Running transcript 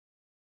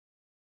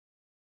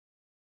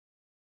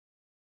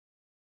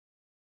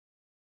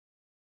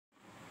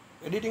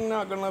એડિટિંગના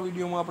આગળના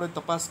વિડીયોમાં આપણે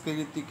તપાસ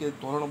કરી હતી કે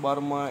ધોરણ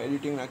 12માં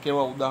એડિટિંગના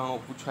કેવા ઉદાહરણો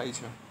પૂછાય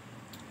છે.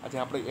 આજે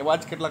આપણે એવા જ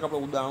કેટલાક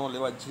આપણે ઉદાહરણો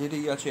લેવા જઈ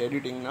રહ્યા છીએ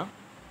એડિટિંગના.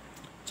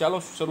 ચાલો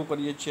શરૂ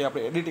કરીએ છીએ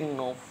આપણે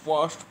એડિટિંગનો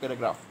ફર્સ્ટ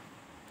પેરેગ્રાફ.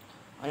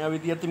 અહીંયા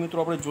વિદ્યાર્થી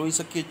મિત્રો આપણે જોઈ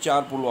શકીએ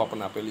 4 ભૂલો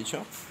આપણને આપેલી છે.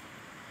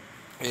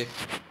 1,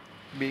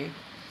 2,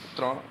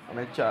 3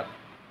 અને 4.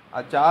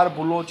 આ 4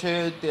 ભૂલો છે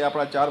તે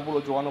આપણા 4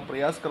 ભૂલો જોવાનો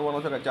પ્રયાસ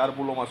કરવાનો છે કે 4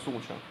 ભૂલોમાં શું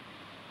છે.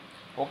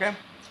 ઓકે,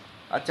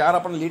 આ 4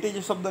 આપણને લીટી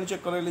જે શબ્દ નીચે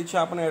કરેલી છે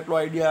આપણને એટલો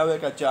આઈડિયા આવે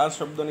કે આ 4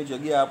 શબ્દની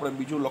જગ્યાએ આપણે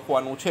બીજું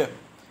લખવાનું છે,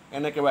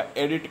 એને કહેવાય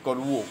એડિટ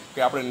કરવું, કે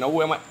આપણે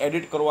નવું એમાં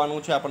એડિટ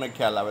કરવાનું છે, આપણને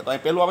ખ્યાલ આવે. તો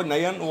અહીં પહેલું આપણે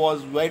નયન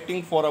was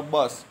waiting for a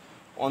bus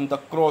on the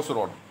cross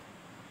road.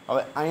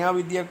 હવે અહીંયા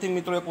વિદ્યાર્થી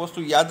મિત્રો એક વસ્તુ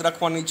યાદ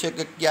રાખવાની છે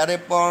કે ક્યારે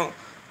પણ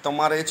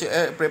તમારે છે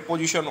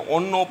પ્રેપોઝિશન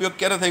ઓનનો ઉપયોગ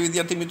ક્યારે થાય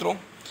વિદ્યાર્થી મિત્રો?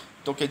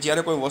 તો કે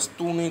જ્યારે કોઈ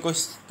વસ્તુની કોઈ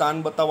સ્થાન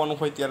બતાવવાનું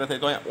હોય ત્યારે થાય.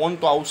 તો અહીંયા ઓન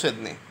તો આવશે જ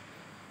નહીં,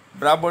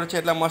 બરાબર છે.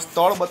 એટલે આમાં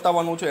સ્થળ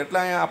બતાવવાનું છે એટલે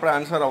અહીંયા આપણે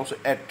આન્સર આવશે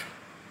એટ.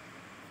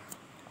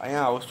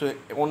 અહીંયા આવશે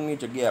ઓનની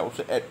જગ્યાએ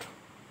આવશે એટ.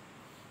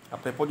 આ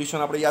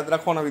પ્રેપોઝિશન આપણે યાદ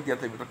રાખવાના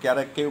વિદ્યાર્થી મિત્રો,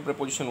 ક્યારેક કેવું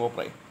પ્રેપોઝિશન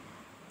વપરાય.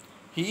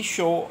 હી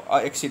શો અ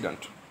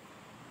એક્સિડન્ટ.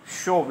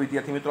 શો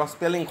વિદ્યાર્થી મિત્રો આ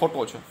સ્પેલિંગ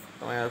ખોટો છે,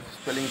 તમે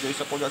સ્પેલિંગ જોઈ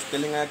શકો છો. આ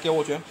સ્પેલિંગ અહીંયા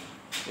કેવો છે?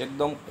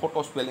 એકદમ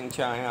ખોટો સ્પેલિંગ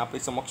છે. અહીંયા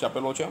આપણી સમક્ષ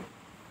આપેલો છે.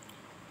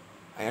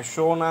 અહીંયા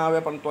શો ના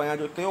આવે, પણ તો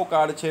અહીંયા જો કયો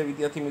કાર્ડ છે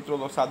વિદ્યાર્થી મિત્રો,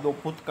 તો સાદો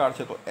ભૂતકાળ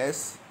છે, તો SAW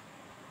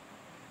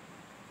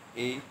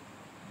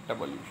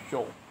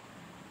શો.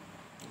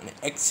 અને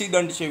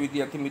એક્સિડન્ટ છે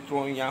વિદ્યાર્થી મિત્રો,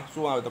 અહીંયા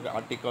શું આવે તો કે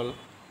આર્ટિકલ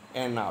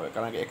એન આવે,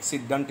 કારણ કે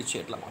એક્સિડન્ટ છે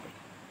એટલા માટે.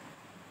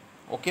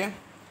 ઓકે,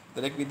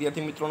 દરેક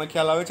વિદ્યાર્થી મિત્રોને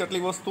ખ્યાલ આવે છે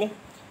આટલી વસ્તુ.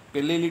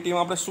 પહેલી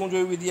લીટીમાં આપણે શું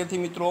જોયું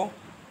વિદ્યાર્થી મિત્રો?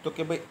 તો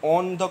કે ભાઈ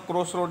ઓન ધ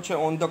ક્રોસ રોડ છે.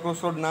 ઓન ધ ક્રોસ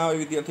રોડ ના આવે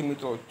વિદ્યાર્થી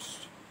મિત્રો,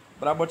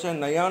 બરાબર છે.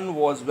 નયન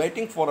was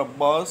waiting for a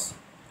bus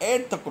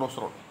at the cross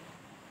road,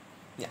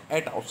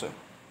 at આવશે,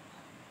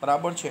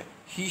 બરાબર છે.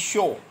 હી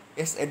શો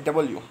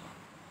SAW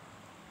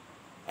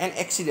એન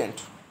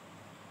એક્સિડન્ટ.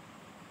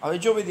 હવે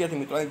જો વિદ્યાર્થી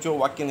મિત્રો, જો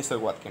વાક્યની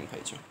શરૂઆત કેમ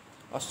થાય છે?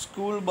 અ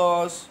school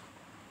bus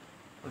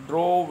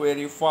ડ્રોવ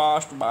very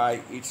fast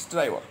by it's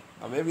driver.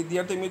 હવે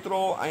વિદ્યાર્થી મિત્રો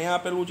અહીંયા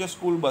આપેલું છે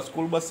સ્કૂલ બસ.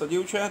 સ્કૂલ બસ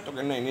સજીવ છે તો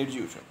કે નહીં,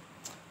 નિર્જીવ છે.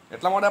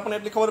 એટલા માટે આપણને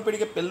એટલી ખબર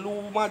પડી કે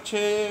પહેલુંમાં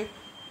છે,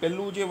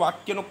 પહેલું જે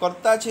વાક્યનો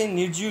કર્તા છે એ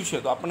નિર્જીવ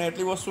છે. તો આપણને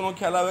એટલી વસ્તુનો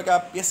ખ્યાલ આવે કે આ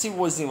પેસિવ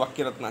વોઇસની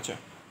વાક્ય રચના છે.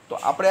 તો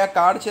આપણે આ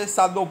કાર્ડ છે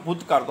સાદો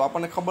ભૂતકાળ, તો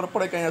આપણને ખબર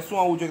પડે કે અહીંયા શું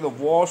આવવું જોઈએ, તો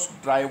વોશ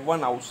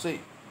ડ્રાઈવન આવશે.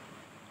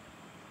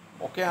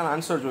 ઓકે, આનો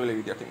આન્સર જોઈ લે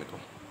વિદ્યાર્થી મિત્રો.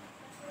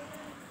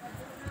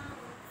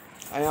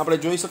 અહીંયા આપણે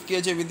જોઈ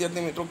શકીએ છીએ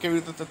વિદ્યાર્થી મિત્રો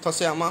કેવી રીતે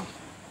થશે આમાં,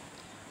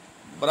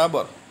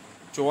 બરાબર.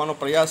 જોવાનો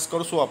પ્રયાસ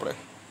કરશું આપણે.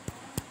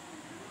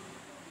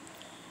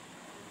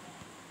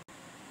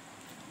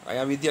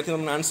 અહીંયા વિદ્યાર્થી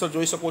તમને આન્સર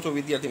જોઈ શકો છો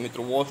વિદ્યાર્થી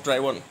મિત્રો. વોશ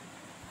ડ્રાઈવર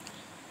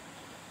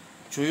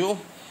જોયું,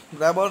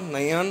 બરાબર.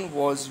 નયન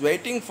was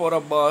waiting for a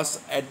bus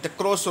at the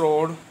cross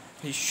road.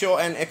 He show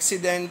an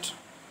accident.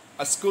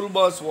 A school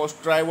bus was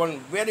ડ્રાઈવન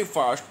very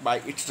fast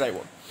by it's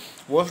driver.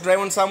 Wash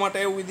ડ્રાઈવન શા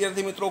માટે એવું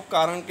વિદ્યાર્થી મિત્રો?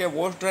 કારણ કે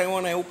વોશ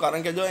ડ્રાઈવન એવું,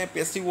 કારણ કે જો એ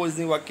પેસિવ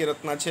વોઇસની વાક્ય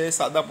રચના છે.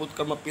 સાદા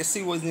ભૂતકાળમાં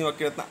પેસિવ વોઇસની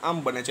વાક્ય રચના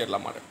આમ બને છે એટલા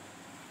માટે.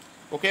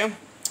 ઓકે,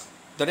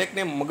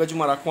 દરેકને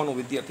મગજમાં રાખવાનું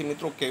વિદ્યાર્થી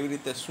મિત્રો, કેવી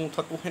રીતે શું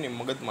થતું હોય ને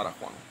મગજમાં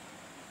રાખવાનું.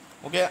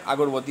 ઓકે,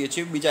 આગળ વધીએ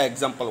છીએ, બીજા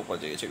એક્ઝામ્પલ ઉપર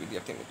જઈએ છીએ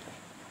વિદ્યાર્થી મિત્રો.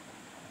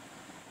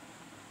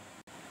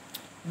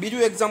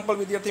 બીજું એક્ઝામ્પલ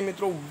વિદ્યાર્થી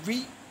મિત્રો,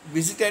 વી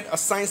visited a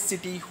science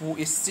city who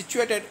is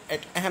situated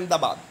at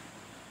Ahmedabad.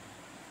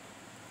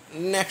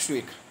 Next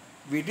week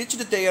V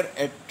reached there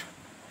at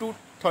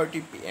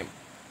 2:30 PM.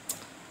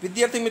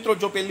 વિદ્યાર્થી મિત્રો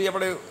જો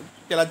આપણે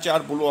પેલા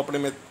 4 ભૂલો આપણે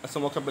મેં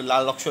સમક્ષ આપણે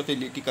લાલ અક્ષરથી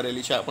લીટી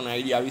કરેલી છે, આપણને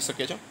આઈડિયા આવી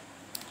શકે છે.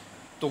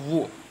 તો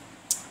હું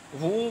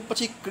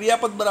પછી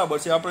ક્રિયાપદ બરાબર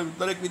છે. આપણે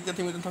દરેક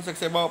વિદ્યાર્થી મિત્રો થશે કે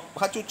સાહેબ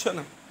સાચું જ છે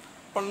ને,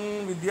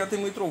 પણ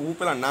વિદ્યાર્થી મિત્રો હું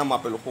પેલા નામ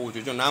આપેલું હોવું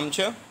જોઈએ. જો નામ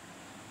છે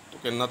તો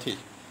કે નથી.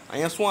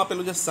 અહીંયા શું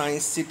આપેલું છે?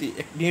 Science city.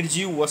 એક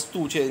નિર્જીવ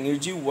વસ્તુ છે,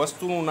 નિર્જીવ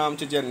વસ્તુનું નામ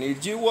છે. જ્યારે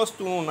નિર્જીવ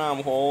વસ્તુનું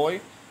નામ હોય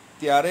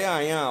ત્યારે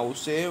અહીંયા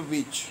આવશે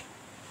વિચ.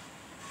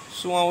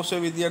 શું આવશે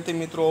વિદ્યાર્થી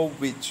મિત્રો?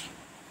 વિચ.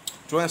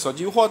 જો અહીંયા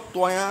સજીવ હોત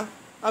તો અહીંયા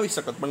આવી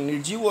શકત, પણ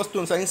નિર્જીવ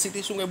વસ્તુ સાયન્સ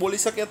સિટી શું કંઈ બોલી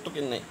શકે તો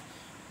કે નહીં.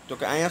 તો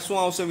કે અહીંયા શું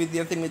આવશે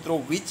વિદ્યાર્થી મિત્રો?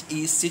 Which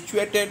is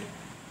situated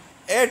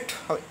at.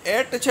 હવે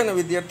એટ છે ને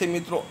વિદ્યાર્થી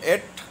મિત્રો,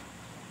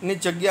 એટની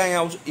જગ્યા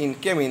અહીંયા આવશે ઇન.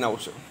 કેમ ઇન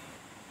આવશે?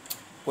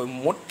 કોઈ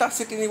મોટા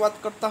સિટીની વાત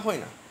કરતા હોય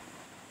ને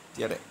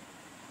ત્યારે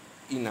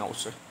ઇન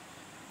આવશે.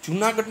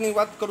 જુનાગઢની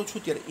વાત કરું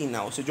છું ત્યારે ઇન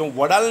આવશે. જો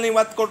વડાલની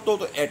વાત કરતો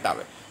તો એટ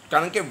આવે,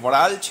 કારણ કે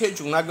વડાલ છે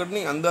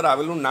જુનાગઢની અંદર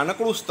આવેલું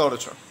નાનકડું સ્થળ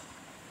છે,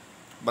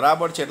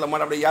 બરાબર છે. એટલા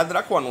માટે આપણે યાદ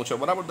રાખવાનું છે,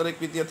 બરાબર. દરેક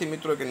વિદ્યાર્થી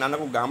મિત્રો કે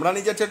નાનકડું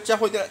ગામડાની જે ચર્ચા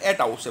હોય ત્યારે એટ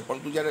આવશે,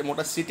 પરંતુ જ્યારે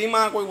મોટા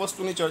સિટીમાં કોઈ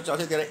વસ્તુની ચર્ચા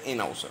છે ત્યારે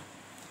ઇન આવશે.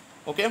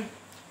 Okay,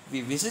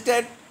 V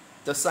visited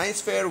the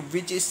science fair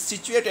which is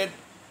situated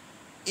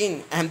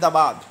in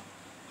Ahmedabad.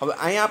 હવે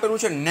અહીંયા આપેલું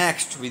છે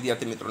નેક્સ્ટ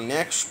વિદ્યાર્થી મિત્રો.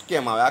 નેક્સ્ટ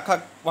કેમ આવે? આખા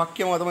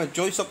વાક્યમાં તમે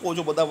જોઈ શકો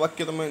છો, બધા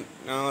વાક્ય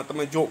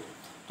તમે જો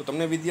તો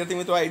તમને વિદ્યાર્થી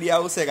મિત્રો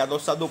આઈડિયા આવશે કે આ તો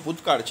સાદો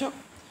ભૂતકાળ છે.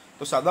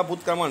 તો સાદા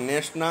ભૂતકાળમાં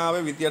નેક્સ્ટ ના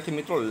આવે વિદ્યાર્થી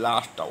મિત્રો,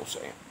 લાસ્ટ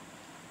આવશે.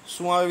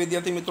 શું આવે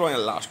વિદ્યાર્થી મિત્રો?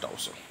 અહીંયા લાસ્ટ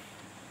આવશે.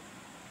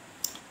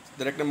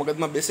 દરેકને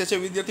મગજમાં બેસે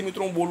છે વિદ્યાર્થી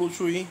મિત્રો હું બોલું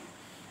છું એ?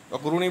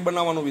 અઘરું નહીં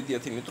બનાવવાનું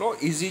વિદ્યાર્થી મિત્રો,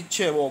 ઇઝી જ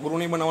છે, એવો અઘરું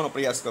નહીં બનાવવાનો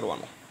પ્રયાસ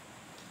કરવાનો,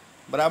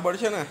 બરાબર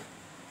છે ને.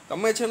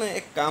 તમે છે ને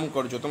એક કામ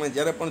કરજો, તમે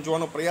જ્યારે પણ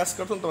જોવાનો પ્રયાસ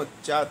કરશો ને તમે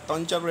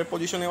 3-4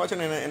 પ્રેપોઝિશન એવા છે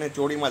ને એને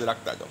જોડીમાં જ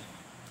રાખતા જાઓ,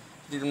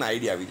 જેથી તમને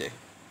આઈડિયા આવી જાય.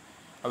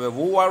 હવે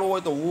વાળું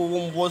હોય તો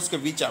વૂમ વોઝ કે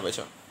વિચ આવે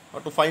છે,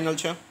 આટલું ફાઇનલ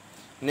છે.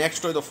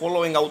 નેક્સ્ટ હોય તો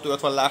ફોલોઈંગ આવતું હોય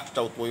અથવા લાસ્ટ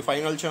આવતું હોય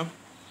ફાઇનલ છે,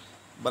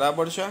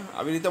 બરાબર છે.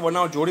 આવી રીતે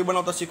જોડી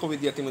બનાવતા શીખો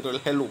વિદ્યાર્થી મિત્રો,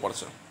 એટલે હેલું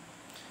પડશે.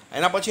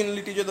 એના પછીની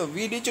લીટી જોઈએ તો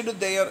વી reached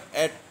their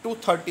at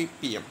 2:30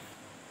 PM.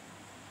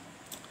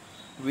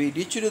 V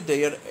reached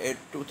their at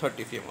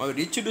 2:30 PM. હવે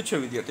રીચ્ડ છે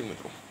વિદ્યાર્થી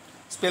મિત્રો,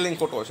 સ્પેલિંગ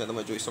ખોટો છે,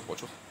 તમે જોઈ શકો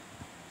છો.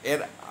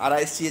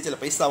 RICH એટલે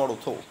પૈસાવાળું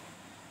થવું,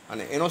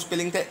 અને એનો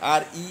સ્પેલિંગ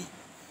થાય REACHED,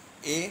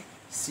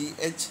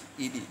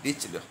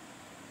 રીચ્ડ.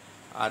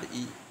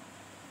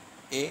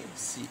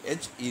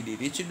 REACHED,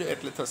 રીચ્ડ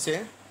એટલે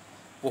થશે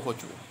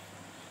પહોંચવું.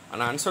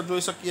 અને આન્સર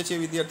જોઈ શકીએ છીએ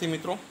વિદ્યાર્થી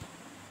મિત્રો,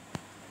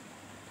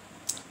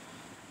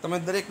 તમે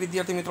દરેક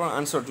વિદ્યાર્થી મિત્રો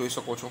આન્સર જોઈ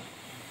શકો છો.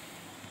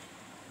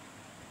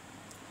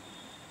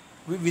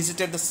 વી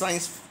visited the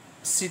science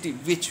city,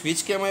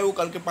 which કેમ આવ્યું,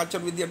 કારણ કે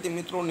પાછળ વિદ્યાર્થી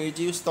મિત્રો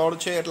નિર્જીવ સ્થળ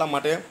છે એટલા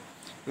માટે.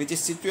 Which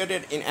is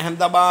situated in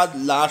Ahmedabad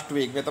last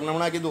week. મેં તમને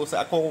હમણાં કીધું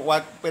આખો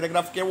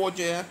પેરેગ્રાફ કેવો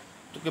છે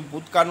તો કે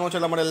ભૂતકાળનો છે,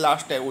 એટલે મારે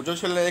લાસ્ટ આવ્યું જો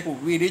છેલ્લે એક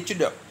વી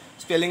રીચ્ડ,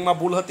 સ્પેલિંગમાં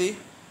ભૂલ હતી.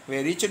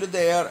 વી રીચ્ડ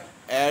ધેયર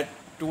એટ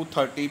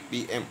 2:30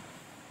 PM.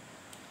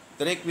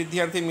 દરેક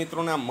વિદ્યાર્થી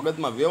મિત્રોને આ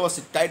મગજમાં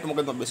વ્યવસ્થિત ટાઈટ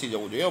મગજમાં બેસી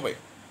જવું જોઈએ ભાઈ,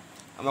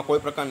 આમાં કોઈ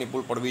પ્રકારની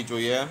ભૂલ પડવી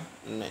જોઈએ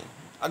નહીં.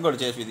 આગળ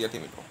જઈએ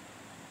વિદ્યાર્થી મિત્રો.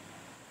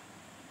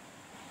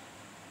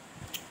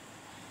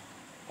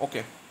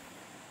 ઓકે,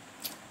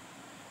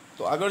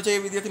 તો આગળ જઈએ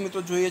વિદ્યાર્થી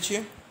મિત્રો, જોઈએ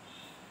છીએ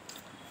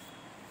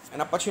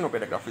એના પછીનો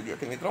પેરેગ્રાફ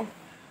વિદ્યાર્થી મિત્રો.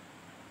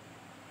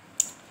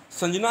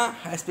 Sanjana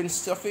has been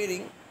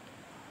suffering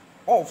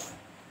of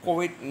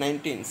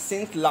COVID-19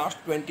 since last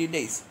 20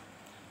 days.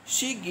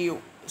 She gave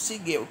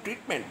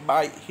treatment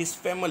by his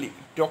family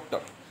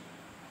doctor.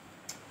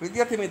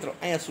 વિદ્યાર્થી મિત્રો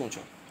અહીંયા શું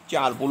છે,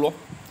 4 ભૂલો,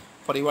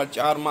 ફરીવાર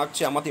 4 માર્ક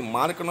છે, આમાંથી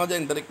માર્ક ન જાય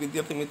ને દરેક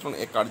વિદ્યાર્થી મિત્રોને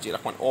એક કાળજી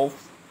રાખવાની. Of,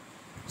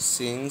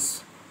 since,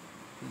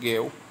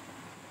 gave,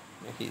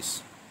 his.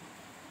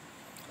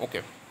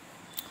 Okay,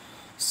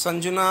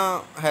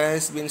 Sanjana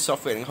has been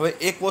suffering. હવે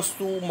એક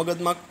વસ્તુ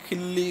મગજમાં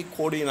ખીલ્લી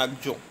ખોડી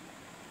નાખજો,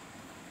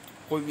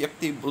 કોઈ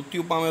વ્યક્તિ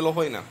મૃત્યુ પામેલો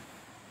હોય ને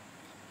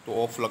તો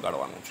ઓફ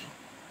લગાડવાનું છે,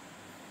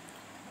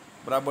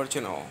 બરાબર છે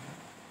ને.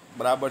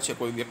 બરાબર છે,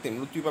 કોઈ વ્યક્તિ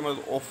મૃત્યુ પામેલો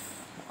તો ઓફ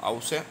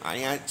આવશે.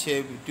 અહીંયા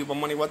છે મૃત્યુ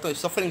પામવાની વાત હોય,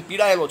 સફરિંગ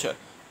પીડાયેલો છે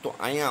તો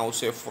અહીંયા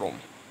આવશે ફ્રોમ.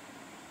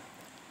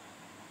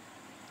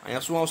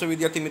 અહીંયા શું આવશે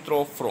વિદ્યાર્થી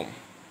મિત્રો, ફ્રોમ.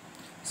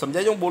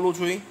 સમજાય છે હું બોલું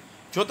છું એ?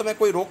 જો તમે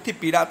કોઈ રોગથી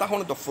પીડાતા હો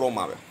ને તો ફ્રોમ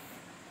આવે.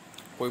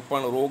 કોઈ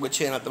પણ રોગ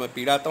છે એના તમે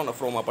પીડાતા હો ને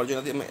ફ્રોમ આપો.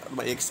 જો નથી તમે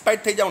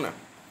એક્સપાયર્ડ થઈ જાઓ ને,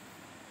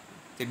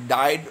 તે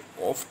ડાયડ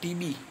ઓફ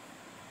TB,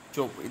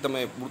 જો એ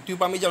તમે મૃત્યુ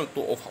પામી જાઓ ને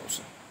તો ઓફ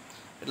આવશે.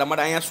 એટલા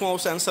માટે અહીંયા શું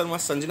આવશે આન્સરમાં,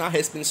 Sanjana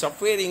has been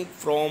suffering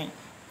from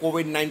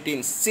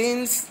COVID-19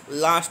 since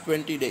last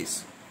 20 days.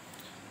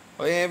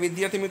 હવે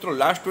વિદ્યાર્થી મિત્રો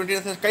લાસ્ટ 20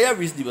 days કયા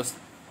 20 દિવસ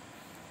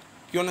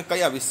કયો ને,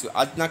 કયા 20 દિવસ,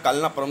 આજના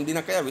કાલના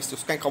પરમદીના કયા 20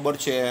 દિવસ, કાંઈ ખબર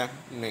છે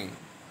નહીં.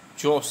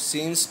 જો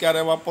સિન્સ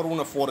ક્યારે વાપરવું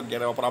ને ફોર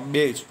ક્યારે વાપરવું, આ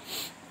બે જ.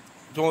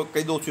 જો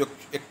કહી દઉં છું,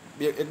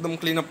 એકદમ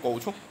ક્લીનઅપ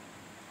કહું છું.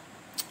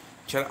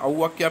 જ્યારે આવું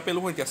વાક્ય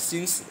આપેલું હોય ત્યાં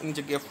સિન્સની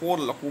જગ્યાએ ફોર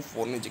લખવું,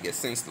 ફોરની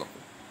જગ્યાએ સિન્સ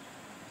લખવું.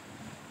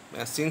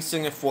 સિન્સ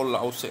છે ફોર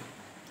આવશે.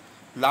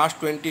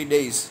 લાસ્ટ 20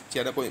 days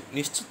જ્યારે કોઈ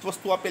નિશ્ચિત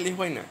વસ્તુ આપેલી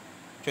હોય ને,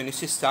 જો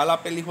નિશ્ચિત સાલ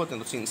આપેલી હોત ને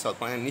તો સિન્સ આવશે,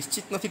 પણ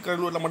નિશ્ચિત નથી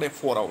કરેલું એટલા માટે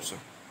ફોર આવશે.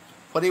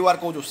 ફરી વાર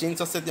કહું છું,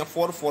 સિન્સ હશે ત્યાં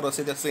ફોર, ફોર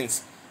હશે ત્યાં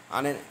સિન્સ.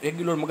 આને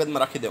રેગ્યુલર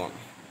મગજમાં રાખી દેવાનું.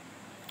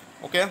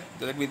 ઓકે,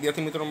 દરેક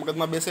વિદ્યાર્થી મિત્રો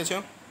મગજમાં બેસે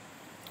છે.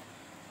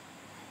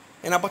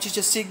 એના પછી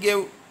છે C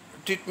gave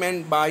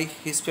treatment by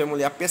his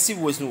family. આ પેસિવ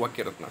વોઇસનું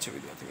વાક્ય રચના છે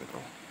વિદ્યાર્થી મિત્રો,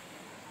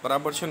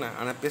 બરાબર છે ને.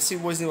 અને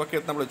પેસિવ વોઇસની વાક્ય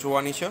રચના આપણે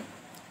જોવાની છે,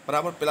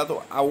 બરાબર. પહેલાં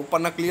તો આ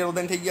ઉપરના ક્લિયર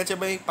ઉદાહરણ થઈ ગયા છે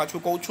ભાઈ.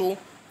 પાછું કહું છું,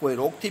 કોઈ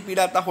રોગથી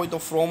પીડાતા હોય તો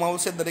ફ્રોમ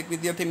આવશે, દરેક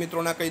વિદ્યાર્થી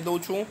મિત્રોને કહી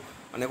દઉં છું.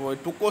 અને કોઈ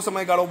ટૂંકો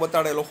સમયગાળો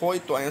બતાડેલો હોય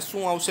તો અહીંયા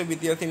શું આવશે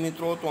વિદ્યાર્થી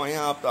મિત્રો, તો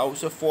અહીંયા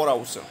આવશે ફોર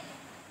આવશે,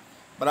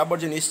 બરાબર.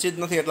 જે નિશ્ચિત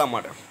નથી એટલા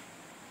માટે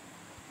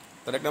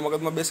દરેકના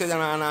મગજમાં બેસે જ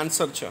આના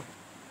આન્સર છે.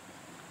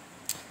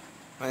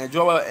 અને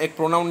જો એક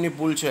પ્રોનાઉનની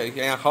ભૂલ છે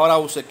કે અહીંયા હર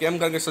આવશે, કેમ?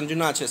 કારણ કે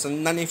સંજના છે,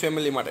 સંજનાની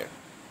ફેમિલી માટે,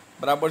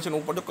 બરાબર છે ને.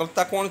 ઉપર તો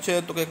કરતા કોણ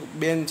છે તો કે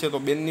બેન છે, તો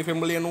બેનની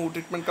ફેમિલી એનું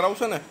ટ્રીટમેન્ટ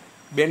કરાવશે ને,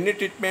 બેનની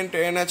ટ્રીટમેન્ટ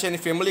એના છે એની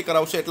ફેમિલી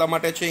કરાવશે. એટલા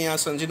માટે છે અહીંયા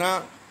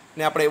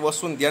સંજનાને આપણે એ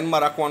વસ્તુને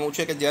ધ્યાનમાં રાખવાનું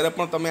છે કે જ્યારે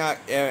પણ તમે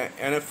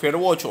એને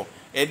ફેરવો છો,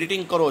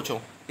 એડિટિંગ કરો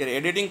છો, ત્યારે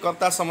એડિટિંગ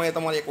કરતા સમયે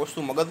તમારે એક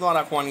વસ્તુ મગજમાં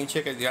રાખવાની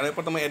છે કે જ્યારે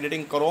પણ તમે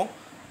એડિટિંગ કરો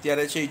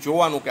ત્યારે છે એ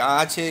જોવાનું કે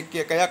આ છે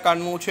કે કયા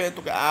કારણનું છે,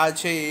 તો કે આ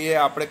છે એ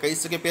આપણે કહી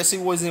શકીએ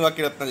પેસિવ વોઇસની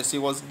વાક્ય રચના છે. She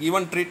was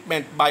given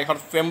treatment by her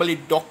family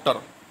doctor.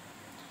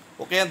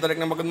 Okay,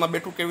 દરેકને મગજમાં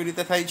બેઠું કેવી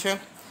રીતે થાય છે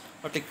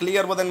એટલે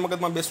ક્લિયર બધાને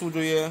મગજમાં બેસવું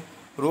જોઈએ.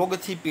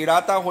 રોગથી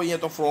પીડાતા હોઈએ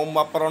તો ફ્રોમ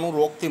વાપરવાનું,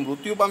 રોગથી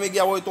મૃત્યુ પામી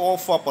ગયા હોય તો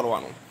ઓફ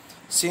વાપરવાનું.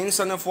 સિન્સ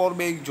અને ફોર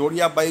બે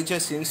જોડિયા ભાઈ છે,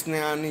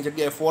 સિન્સને આની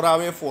જગ્યાએ ફોર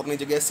આવે, ફોરની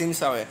જગ્યાએ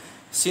સિન્સ આવે.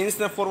 સિન્સ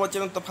ને ફોર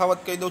વચ્ચેનો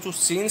તફાવત કહી દઉં છું.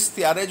 સિન્સ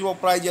ત્યારે જ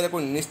વપરાય જ્યારે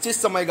કોઈ નિશ્ચિત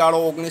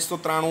સમયગાળો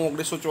 1993,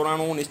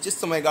 1994 નિશ્ચિત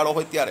સમયગાળો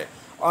હોય ત્યારે.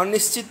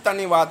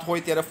 અનિશ્ચિતતાની વાત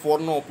હોય ત્યારે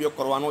ફોરનો ઉપયોગ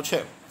કરવાનો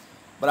છે.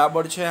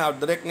 બરાબર છે. આ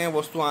દરેકને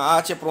વસ્તુ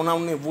આ છે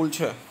પ્રોનાઉનની ભૂલ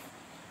છે.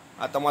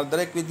 આ તમારે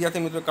દરેક વિદ્યાર્થી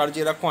મિત્રો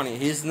કાળજી રાખવાની.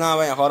 હિઝ ના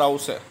આવે હર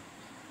આવશે.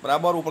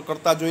 બરાબર, ઉપર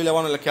કરતા જોઈ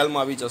લેવાનું એટલે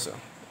ખ્યાલમાં આવી જશે.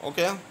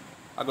 ઓકે,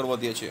 આગળ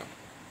વધીએ છીએ.